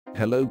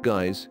Hello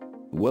guys,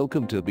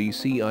 welcome to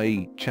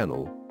BCIE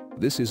channel.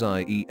 This is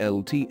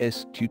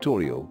IELTS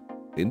tutorial.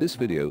 In this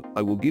video,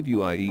 I will give you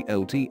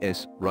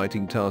IELTS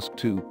writing task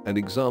 2, an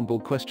example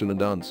question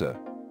and answer.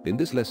 In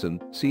this lesson,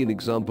 see an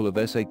example of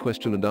essay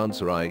question and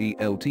answer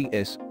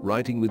IELTS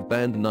writing with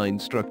band 9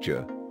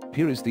 structure.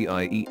 Here is the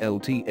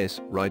IELTS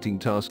writing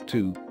task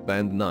 2,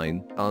 band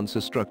 9, answer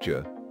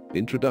structure.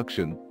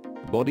 Introduction,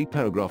 body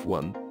paragraph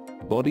 1,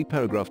 body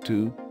paragraph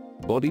 2,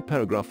 body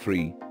paragraph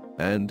 3,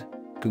 and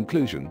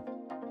conclusion.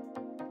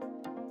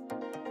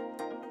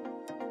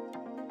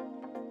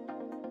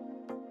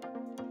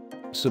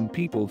 Some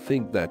people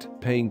think that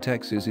paying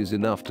taxes is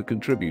enough to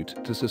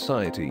contribute to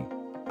society.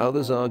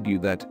 Others argue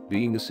that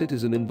being a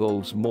citizen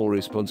involves more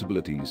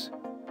responsibilities.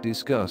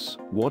 Discuss,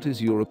 what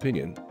is your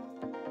opinion?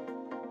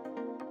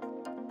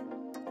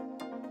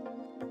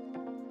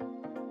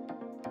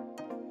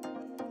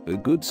 A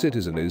good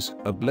citizen is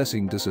a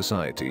blessing to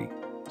society.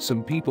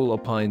 Some people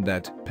opine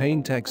that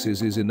paying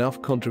taxes is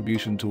enough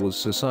contribution towards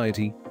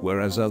society,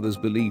 whereas others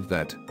believe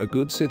that a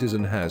good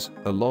citizen has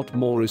a lot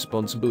more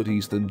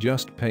responsibilities than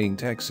just paying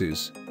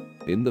taxes.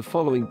 In the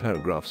following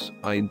paragraphs,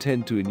 I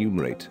intend to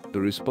enumerate the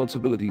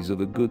responsibilities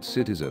of a good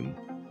citizen.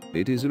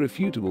 It is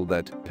irrefutable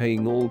that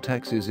paying all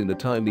taxes in a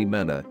timely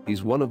manner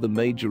is one of the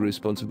major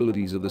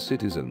responsibilities of a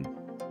citizen.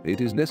 It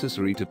is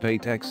necessary to pay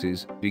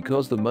taxes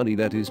because the money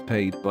that is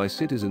paid by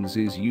citizens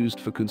is used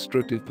for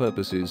constructive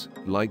purposes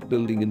like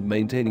building and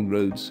maintaining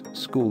roads,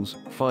 schools,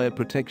 fire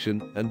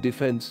protection, and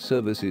defense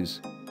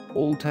services.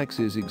 All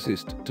taxes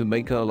exist to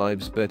make our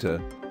lives better.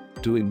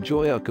 To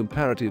enjoy our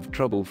comparative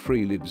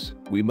trouble-free lives,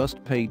 we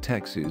must pay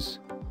taxes.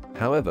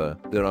 However,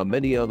 there are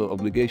many other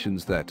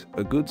obligations that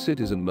a good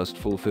citizen must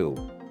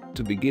fulfill.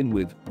 To begin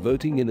with,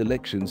 voting in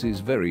elections is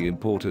very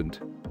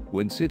important.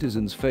 When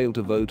citizens fail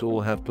to vote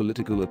or have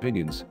political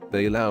opinions,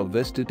 they allow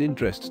vested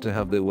interests to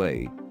have their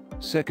way.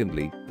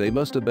 Secondly, they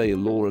must obey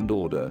law and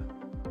order.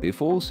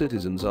 If all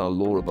citizens are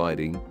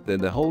law-abiding, then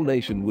the whole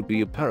nation would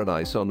be a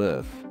paradise on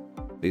earth.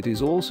 It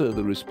is also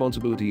the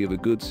responsibility of a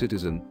good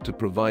citizen to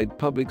provide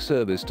public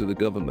service to the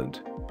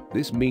government.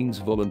 This means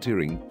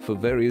volunteering for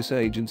various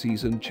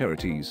agencies and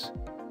charities.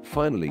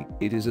 Finally,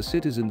 it is a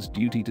citizen's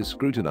duty to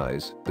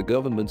scrutinize the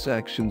government's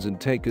actions and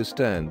take a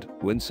stand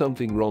when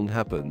something wrong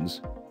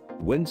happens.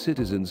 When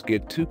citizens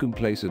get too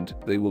complacent,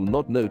 they will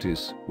not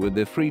notice when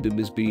their freedom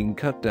is being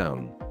cut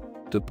down.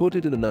 To put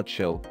it in a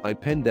nutshell, I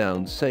pen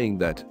down saying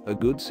that a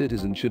good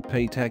citizen should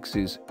pay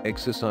taxes,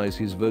 exercise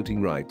his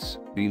voting rights,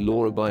 be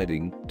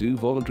law-abiding, do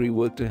voluntary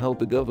work to help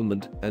the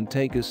government, and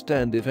take a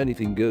stand if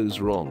anything goes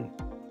wrong.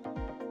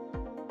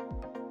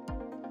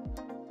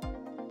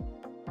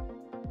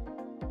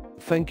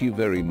 Thank you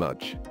very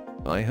much.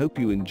 I hope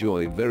you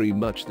enjoy very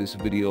much this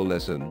video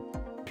lesson.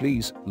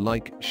 Please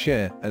like,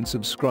 share, and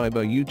subscribe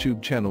our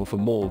YouTube channel for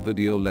more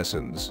video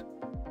lessons.